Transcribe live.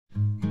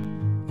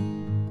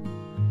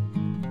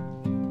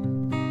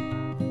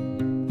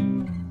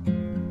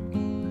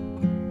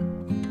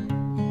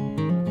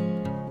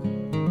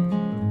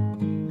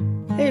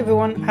Hey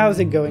everyone, how's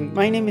it going?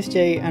 My name is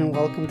Jay and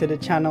welcome to the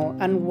channel,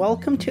 and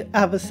welcome to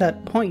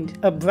Avocet Point,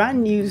 a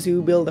brand new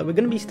zoo build that we're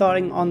going to be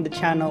starting on the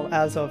channel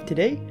as of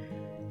today.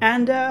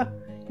 And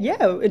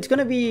yeah, it's going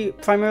to be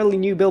primarily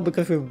new build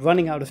because we're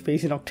running out of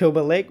space in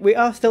October Lake. We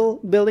are still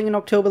building in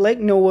October Lake,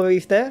 no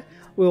worries there.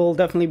 We'll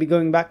definitely be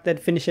going back there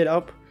to finish it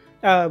up.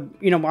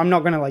 You know, I'm not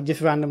going to like just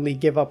randomly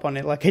give up on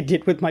it like I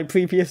did with my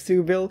previous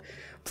zoo build.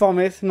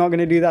 Promise, I'm not going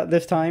to do that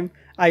this time.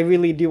 I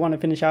really do want to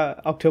finish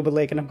out October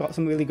Lake and I've got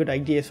some really good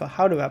ideas for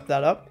how to wrap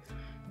that up.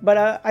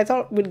 But I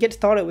thought we'd get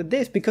started with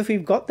this because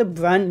we've got the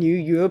brand new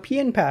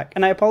European pack.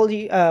 And I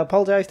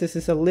apologize, this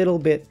is a little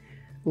bit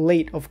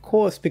late, of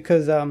course,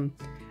 because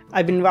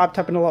I've been wrapped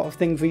up in a lot of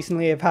things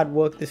recently. I've had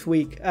work this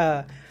week.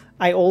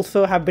 I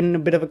also have been in a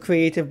bit of a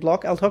creative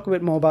block. I'll talk a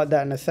bit more about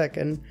that in a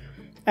second.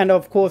 And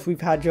of course,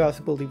 we've had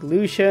Jurassic World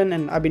Evolution,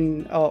 and I've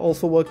been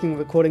also working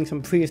recording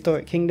some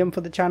Prehistoric Kingdom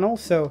for the channel,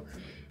 so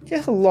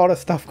just a lot of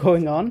stuff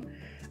going on.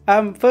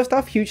 First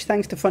off, huge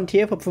thanks to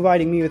Frontier for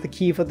providing me with the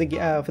key for the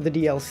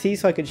DLC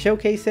so I could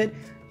showcase it.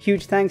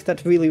 Huge thanks,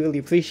 that's really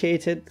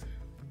appreciated.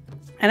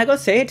 And I gotta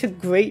say, it's a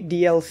great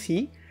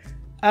DLC.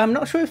 I'm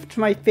not sure if it's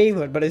my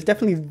favorite, but it's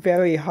definitely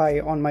very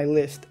high on my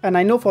list. And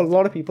I know for a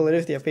lot of people it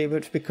is their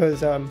favorites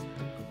because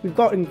we've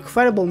got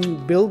incredible new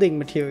building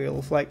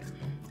materials. Like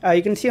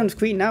you can see on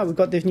screen now, we've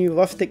got this new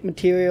rustic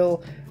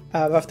material,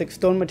 rustic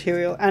stone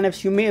material, and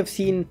as you may have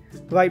seen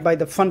right by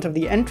the front of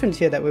the entrance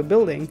here that we're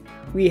building,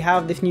 we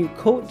have this new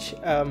coach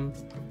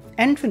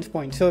entrance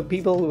point, so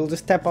people will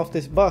just step off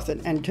this bus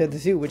and enter the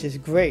zoo, which is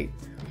great.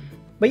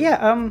 But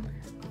yeah,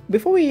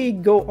 before we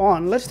go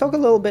on, let's talk a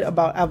little bit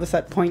about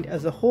Avocet Point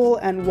as a whole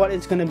and what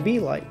it's going to be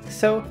like.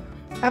 So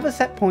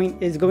Avocet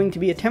Point is going to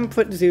be a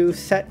temperate zoo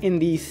set in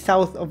the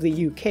south of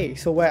the UK,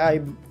 so where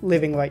I'm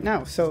living right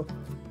now. So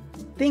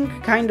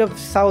think kind of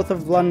south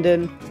of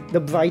London, the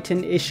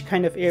Brighton-ish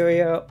kind of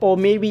area, or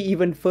maybe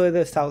even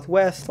further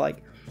southwest,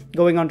 like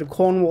going on to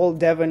Cornwall,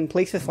 Devon,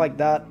 places like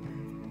that,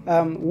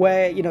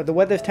 where, you know, the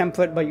weather's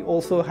temperate, but you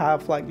also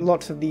have like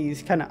lots of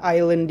these kind of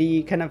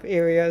islandy kind of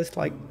areas,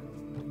 like,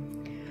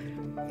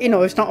 you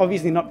know, it's not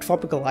obviously not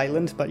tropical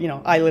islands, but, you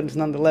know, islands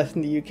nonetheless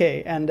in the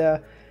UK, and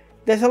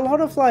there's a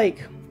lot of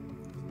like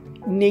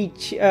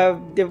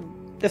nature,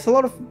 there's a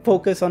lot of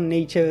focus on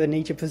nature, the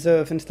nature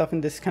preserves and stuff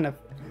in this kind of,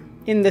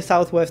 in the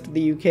southwest of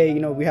the UK.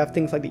 You know, we have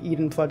things like the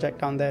Eden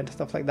Project down there and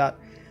stuff like that,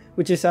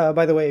 which is,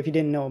 by the way, if you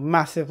didn't know,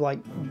 massive like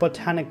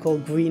botanical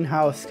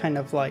greenhouse kind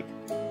of like,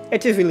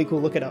 it's just really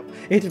cool, look it up,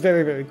 it's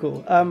very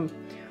cool.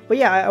 But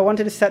yeah, I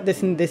wanted to set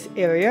this in this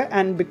area,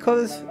 and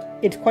because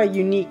it's quite a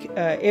unique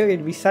area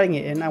to be setting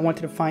it in, I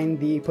wanted to find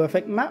the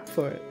perfect map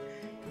for it.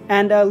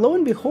 And lo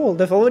and behold,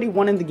 there's already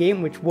one in the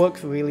game which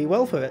works really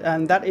well for it,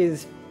 and that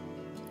is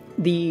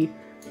the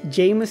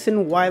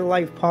Jameson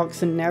Wildlife Park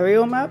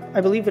scenario map,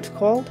 I believe it's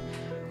called,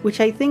 which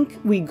I think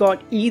we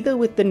got either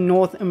with the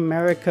North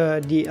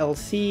America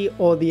DLC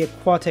or the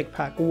Aquatic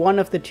pack, one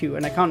of the two,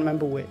 and I can't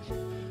remember which.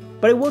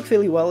 But it works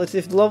really well. It's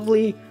this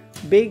lovely,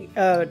 big,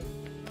 kind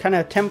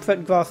of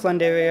temperate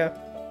grassland area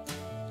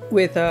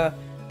with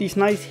these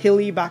nice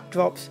hilly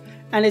backdrops,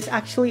 and it's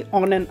actually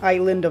on an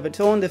island of its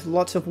own. There's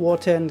lots of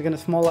water and kind of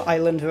smaller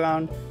islands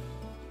around.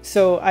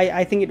 So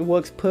I think it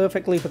works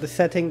perfectly for the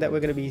setting that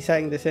we're going to be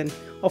setting this in.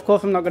 Of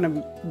course, I'm not going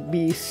to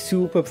be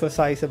super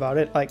precise about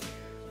it. Like,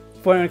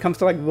 when it comes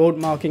to like road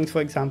markings,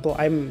 for example,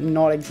 I'm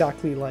not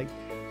exactly like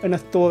an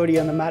authority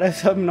on the matter,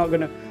 so I'm not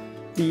going to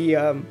be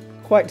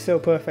quite so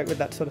perfect with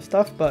that sort of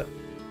stuff, but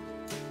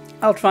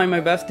I'll try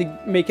my best to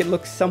make it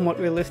look somewhat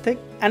realistic.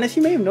 And as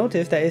you may have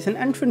noticed, there is an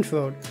entrance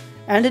road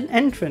and an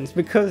entrance,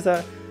 because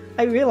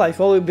I realized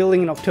while we're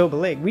building in October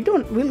Lake, we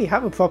don't really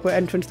have a proper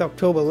entrance to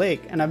October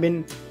Lake, and I've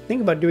been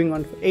thinking about doing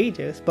one for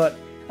ages, but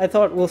I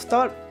thought we'll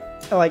start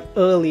like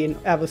early in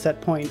Avocet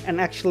Point and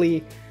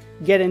actually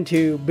get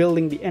into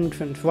building the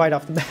entrance right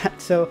off the bat.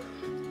 So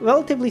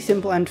relatively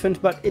simple entrance,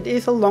 but it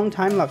is a long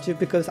time lapse just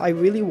because I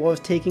really was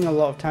taking a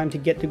lot of time to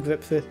get to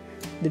grips with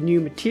the new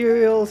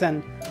materials,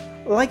 and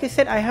like I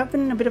said, I have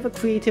been in a bit of a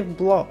creative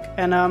block,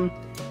 and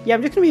yeah,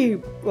 I'm just gonna be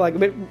like a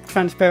bit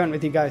transparent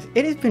with you guys.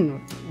 It has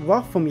been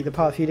rough for me the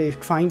past few days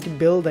trying to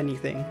build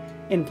anything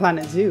in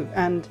Planet Zoo,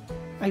 and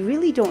I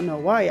really don't know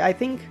why. I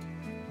think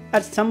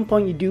at some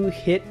point you do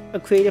hit a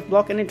creative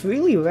block, and it's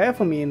really rare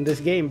for me in this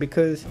game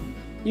because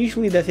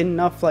usually there's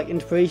enough like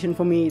inspiration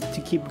for me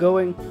to keep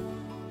going.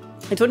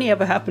 It's only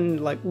ever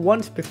happened like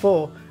once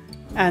before,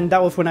 and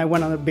that was when I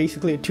went on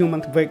basically a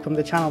 2-month break from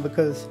the channel,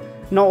 because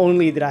not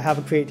only did I have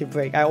a creative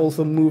break, I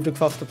also moved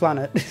across the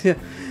planet.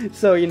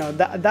 So, you know,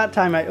 that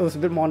time it was a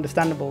bit more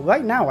understandable.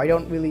 Right now, I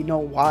don't really know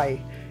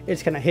why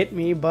it's gonna hit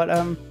me, but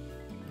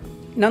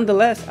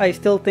nonetheless, I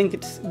still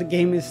think the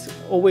game is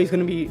always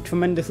gonna be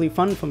tremendously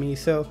fun for me.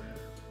 So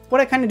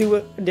what I kind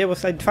of did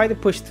was I tried to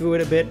push through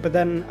it a bit, but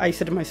then I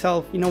said to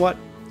myself, you know what,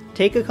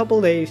 take a couple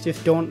days,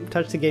 just don't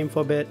touch the game for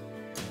a bit,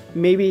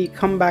 maybe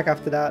come back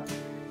after that,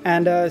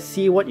 and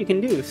see what you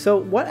can do. So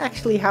what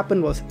actually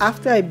happened was,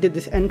 after I did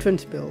this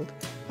entrance build,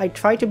 I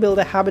tried to build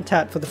a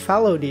habitat for the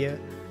fallow deer,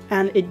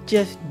 and it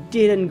just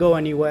didn't go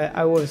anywhere.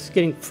 I was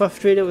getting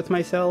frustrated with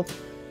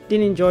myself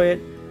didn't enjoy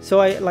it. So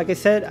like I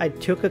said, I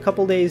took a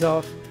couple days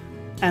off,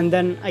 and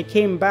then I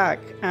came back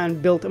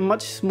and built a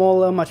much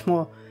smaller, much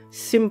more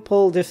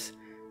simple, just,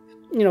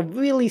 you know,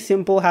 really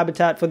simple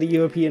habitat for the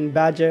European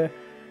badger.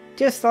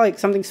 Just like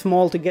something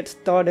small to get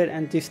started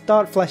and to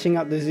start fleshing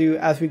out the zoo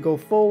as we go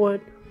forward.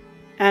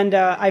 And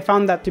I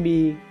found that to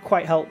be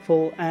quite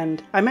helpful,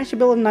 and I managed to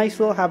build a nice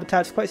little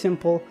habitat. It's quite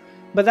simple,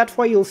 but that's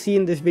why you'll see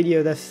in this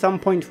video there's some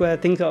points where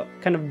things are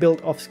kind of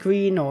built off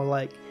screen, or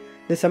like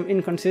there's some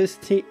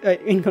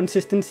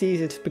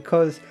inconsistencies. It's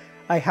because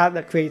I had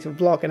that creative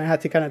block and I had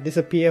to kind of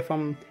disappear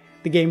from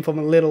the game for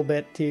a little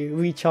bit to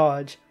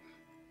recharge.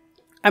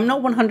 I'm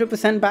not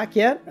 100% back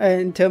yet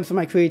in terms of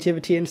my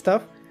creativity and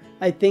stuff.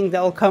 I think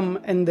that'll come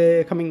in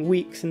the coming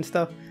weeks and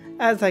stuff,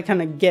 as I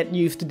kind of get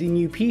used to the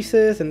new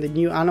pieces and the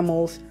new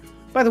animals,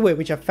 by the way,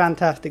 which are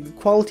fantastic. The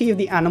quality of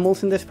the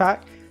animals in this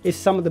pack is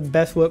some of the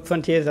best work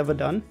Frontier's ever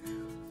done.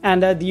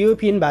 And the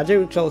European badger,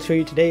 which I'll show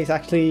you today, is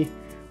actually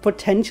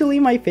potentially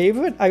my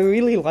favorite. I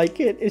really like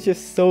it. It's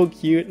just so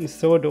cute and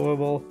so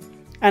adorable.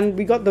 And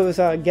we got those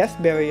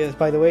guest barriers,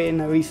 by the way, in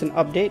a recent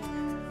update.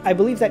 I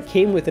believe that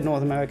came with the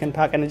North American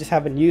pack, and I just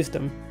haven't used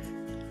them.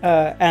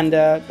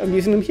 I'm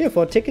using them here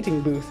for a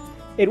ticketing booth.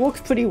 It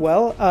works pretty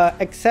well,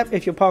 except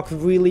if your park's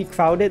really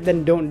crowded,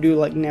 then don't do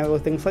like narrow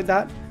things like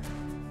that.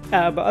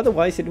 But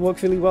otherwise it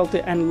works really well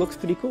and looks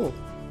pretty cool.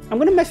 I'm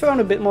going to mess around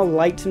a bit more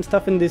lights and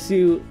stuff in the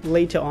zoo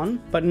later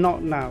on, but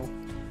not now.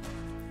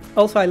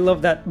 Also, I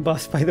love that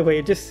bus, by the way.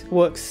 It just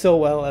works so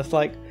well as,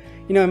 like,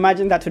 you know,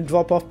 imagine that's a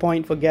drop-off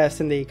point for guests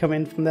and they come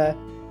in from there.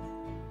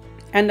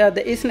 And there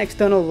is an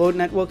external road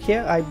network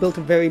here. I built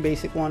a very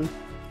basic one.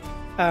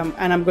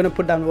 And I'm going to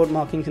put down road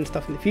markings and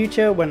stuff in the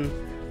future when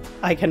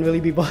I can really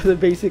be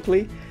bothered,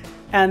 basically.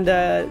 And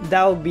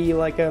that'll be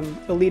like,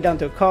 it'll lead down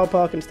to a car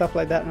park and stuff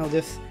like that, and I'll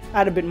just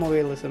add a bit more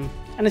realism.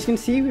 And as you can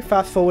see, we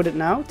fast forwarded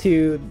now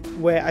to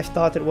where I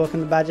started working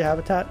the badger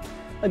habitat.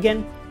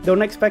 Again,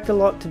 don't expect a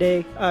lot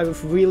today. I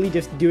was really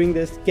just doing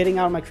this, getting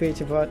out of my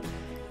creative rut.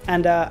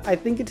 And I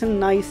think it's a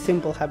nice,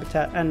 simple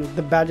habitat, and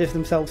the badgers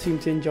themselves seem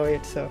to enjoy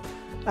it, so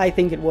I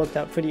think it worked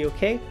out pretty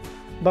okay.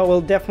 But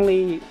we'll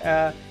definitely,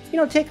 you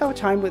know, take our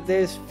time with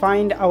this,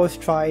 find our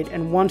stride,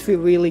 and once we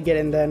really get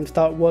in there and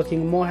start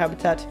working more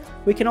habitats,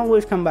 we can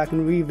always come back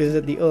and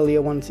revisit the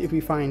earlier ones if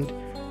we find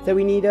that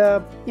we need,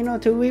 you know,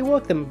 to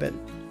rework them a bit.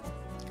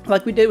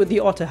 Like we did with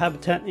the otter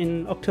habitat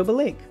in October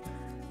Lake.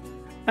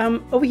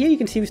 Over here you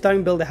can see we're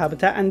starting to build a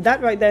habitat, and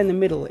that right there in the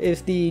middle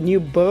is the new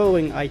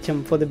burrowing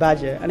item for the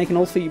badger, and it can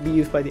also be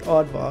used by the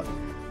aardvark.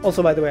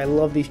 Also, by the way, I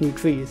love these new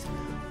trees.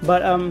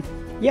 But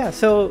yeah,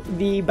 so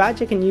the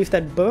badger can use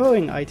that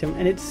burrowing item,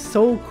 and it's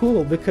so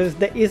cool because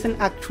there is an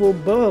actual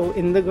burrow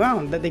in the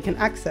ground that they can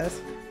access,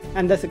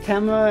 and there's a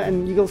camera,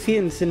 and you'll see it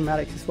in the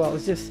cinematics as well.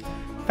 It's just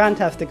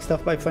fantastic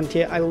stuff by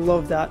Frontier. I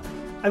love that.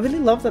 I really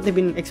love that they've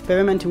been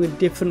experimenting with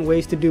different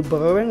ways to do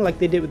burrowing, like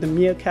they did with the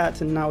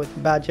meerkats and now with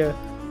the badger.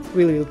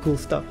 Really, really cool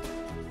stuff.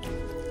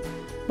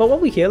 But while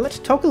we're here, let's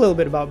talk a little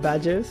bit about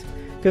badgers,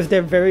 because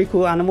they're very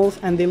cool animals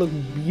and they look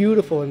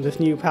beautiful in this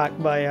new pack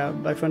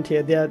by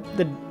Frontier.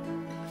 The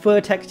fur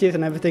textures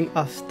and everything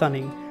are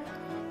stunning.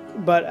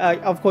 But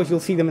of course you'll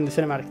see them in the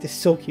cinematic. They're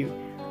so cute.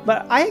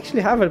 But I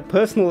actually have a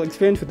personal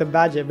experience with the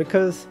badger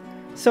because,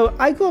 so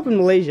I grew up in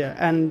Malaysia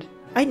and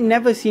I'd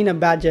never seen a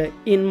badger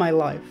in my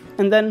life.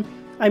 And then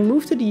I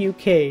moved to the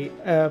UK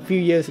a few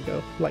years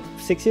ago, like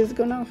 6 years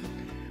ago now,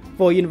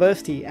 for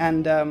university,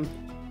 and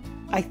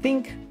I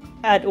think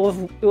it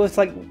was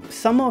like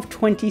summer of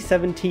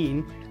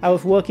 2017. I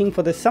was working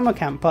for the summer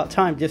camp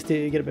part-time just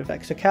to get a bit of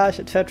extra cash,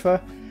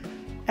 etc.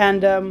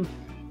 And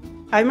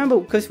I remember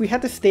because we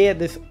had to stay at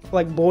this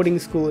like boarding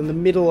school in the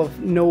middle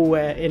of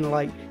nowhere in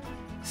like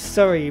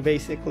Surrey,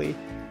 basically.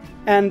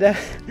 And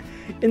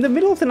in the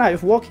middle of the night, I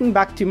was walking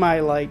back to my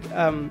like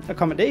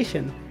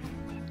accommodation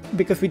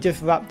because we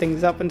just wrapped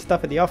things up and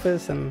stuff at the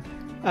office, and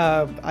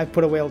I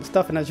put away all the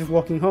stuff and I was just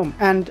walking home,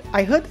 and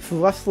I heard this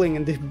rustling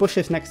in these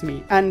bushes next to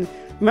me. And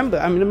remember,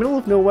 I'm in the middle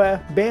of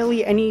nowhere,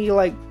 barely any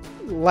like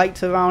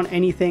lights around,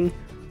 anything.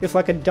 It's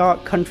like a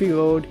dark country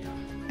road.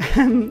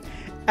 And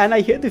I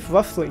hear this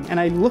rustling, and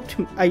I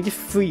just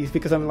freeze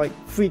because I'm like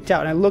freaked out,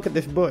 and I look at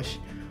this bush,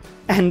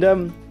 and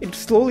it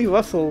slowly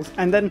rustles,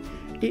 and then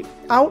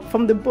out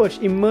from the bush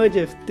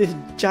emerges this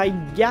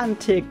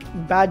gigantic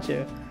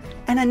badger.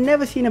 And I'd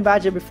never seen a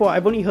badger before.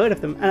 I've only heard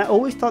of them, and I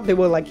always thought they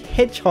were like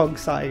hedgehog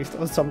sized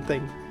or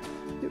something.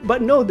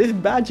 But no, this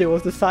badger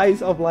was the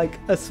size of like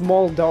a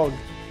small dog.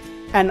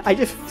 And I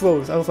just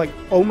froze. I was like,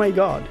 oh my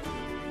god,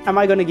 am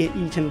I gonna get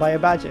eaten by a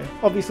badger?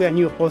 Obviously I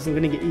knew I wasn't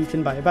gonna get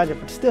eaten by a badger,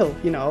 but still,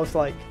 you know, I was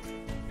like,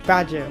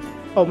 badger,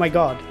 oh my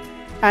god.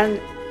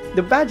 And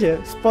the badger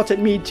spotted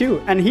me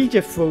too, and he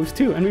just froze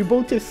too, and we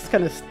both just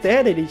kind of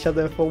stared at each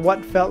other for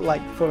what felt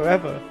like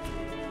forever.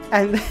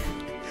 And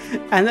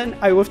then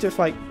I was just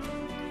like,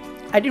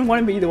 I didn't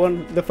want to be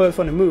the first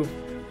one to move,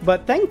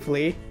 but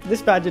thankfully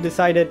this badger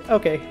decided,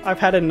 okay, I've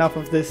had enough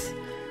of this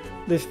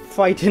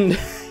frightened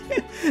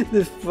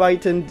this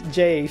frightened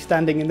jay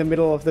standing in the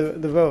middle of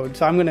the road,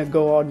 so I'm gonna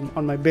go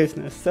on my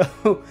business.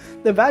 So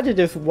the badger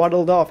just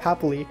waddled off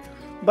happily,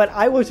 But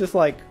I was just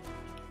like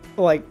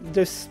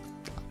just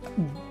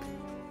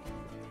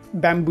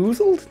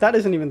bamboozled? That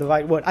isn't even the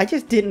right word. I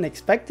just didn't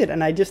expect it,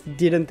 and I just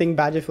didn't think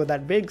badgers were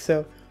that big.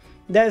 So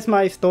there's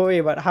my story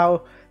about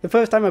how the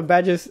first time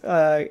first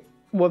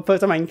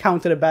time I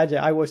encountered a badger,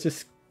 I was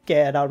just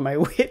scared out of my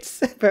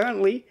wits,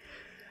 apparently.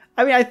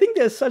 I mean, I think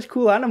they're such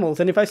cool animals,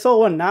 and if I saw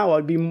one now,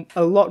 I'd be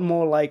a lot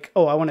more like,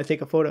 oh, I want to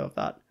take a photo of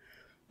that.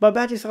 But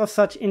badgers are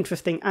such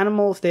interesting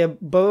animals. They're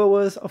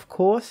burrowers, of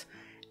course,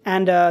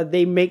 and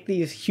they make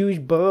these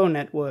huge burrow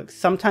networks,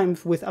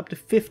 sometimes with up to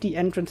 50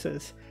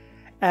 entrances.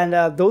 And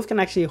those can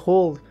actually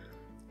hold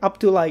up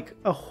to like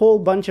a whole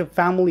bunch of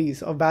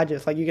families of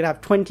badgers. Like you could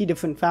have 20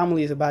 different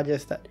families of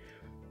badgers that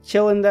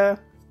chill in there.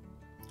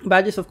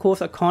 Badgers, of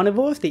course, are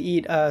carnivores. They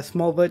eat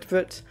small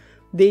vertebrates.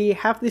 They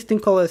have this thing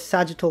called a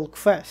sagittal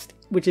crest,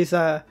 which is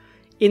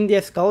in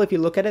their skull. If you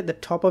look at it, the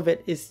top of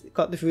it is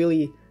got this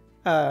really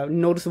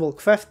noticeable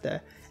crest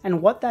there.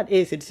 And what that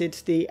is,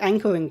 it's the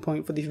anchoring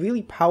point for these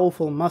really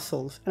powerful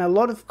muscles. And a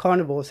lot of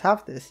carnivores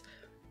have this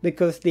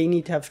because they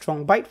need to have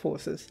strong bite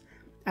forces.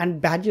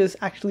 And badgers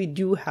actually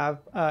do have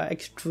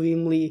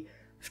extremely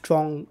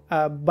strong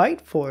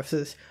bite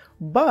forces.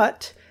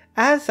 But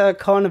as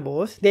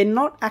carnivores, they're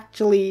not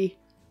actually...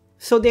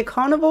 So they're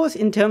carnivores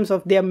in terms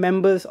of they're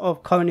members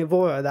of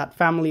Carnivora, that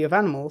family of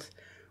animals.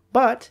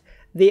 But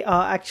they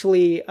are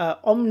actually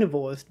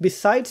omnivores.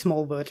 Besides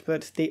small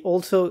vertebrates, they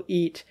also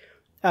eat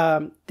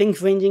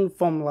things ranging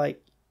from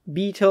like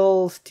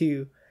beetles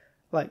to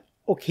like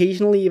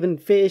occasionally even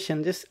fish,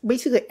 and just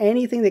basically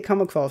anything they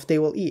come across they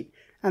will eat.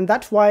 And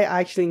that's why I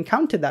actually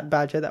encountered that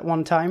badger that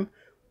one time,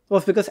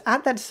 was because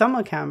at that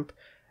summer camp,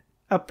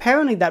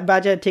 apparently that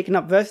badger had taken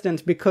up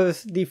residence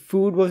because the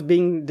food was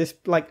being,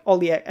 all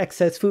the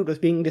excess food was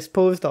being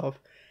disposed of.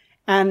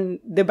 And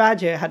the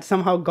badger had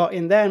somehow got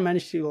in there and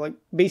managed to like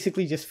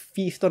basically just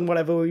feast on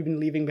whatever we've been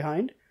leaving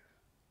behind.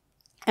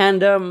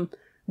 And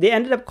they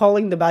ended up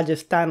calling the badger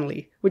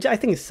Stanley, which I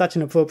think is such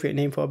an appropriate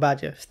name for a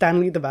badger.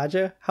 Stanley the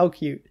badger, how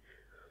cute.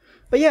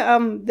 But yeah,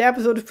 the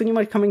episode is pretty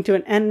much coming to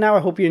an end now. I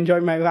hope you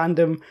enjoyed my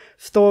random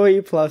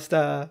story plus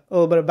a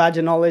little bit of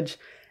badger knowledge.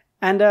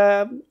 And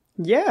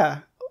yeah,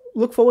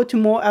 look forward to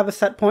more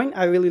Avocet Point.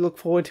 I really look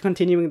forward to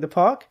continuing the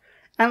park.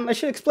 And I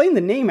should explain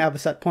the name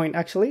Avocet Point,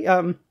 actually.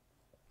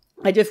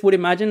 I just would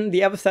imagine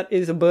the avocet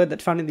is a bird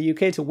that's found in the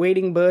UK. It's a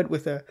wading bird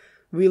with a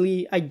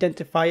really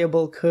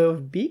identifiable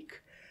curved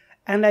beak.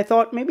 And I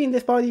thought maybe in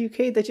this part of the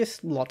UK there's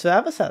just lots of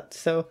avocets.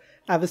 So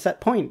Avocet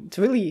Point. It's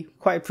really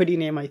quite a pretty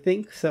name, I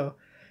think. So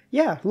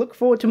yeah, look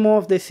forward to more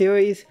of this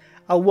series.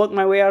 I'll work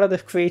my way out of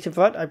this creative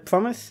rut, I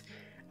promise.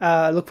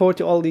 Look forward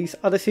to all these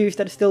other series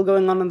that are still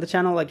going on the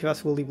channel, like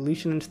Jurassic World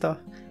Evolution and stuff.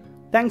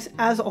 Thanks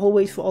as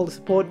always for all the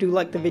support. Do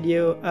like the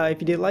video if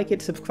you did like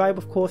it. Subscribe,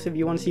 of course, if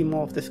you want to see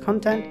more of this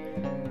content.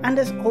 And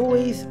as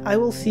always, I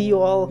will see you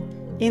all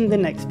in the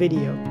next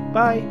video.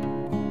 Bye!